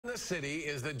the city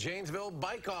is the Janesville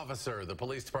bike officer. The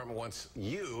police department wants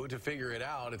you to figure it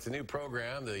out. It's a new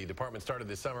program the department started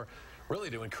this summer, really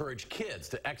to encourage kids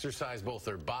to exercise both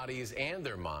their bodies and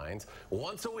their minds.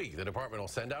 Once a week, the department will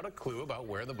send out a clue about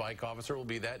where the bike officer will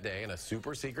be that day and a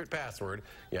super secret password.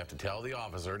 You have to tell the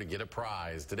officer to get a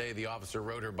prize. Today, the officer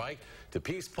rode her bike to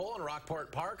Peace Pole in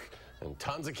Rockport Park, and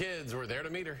tons of kids were there to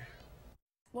meet her.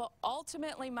 Well,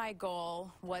 ultimately, my goal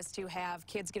was to have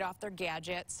kids get off their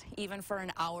gadgets, even for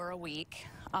an hour a week.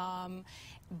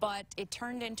 But it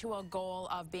turned into a goal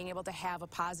of being able to have a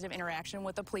positive interaction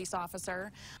with a police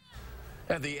officer.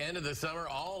 At the end of the summer,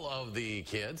 all of the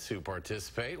kids who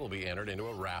participate will be entered into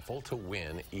a raffle to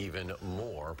win even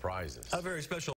more prizes. A very special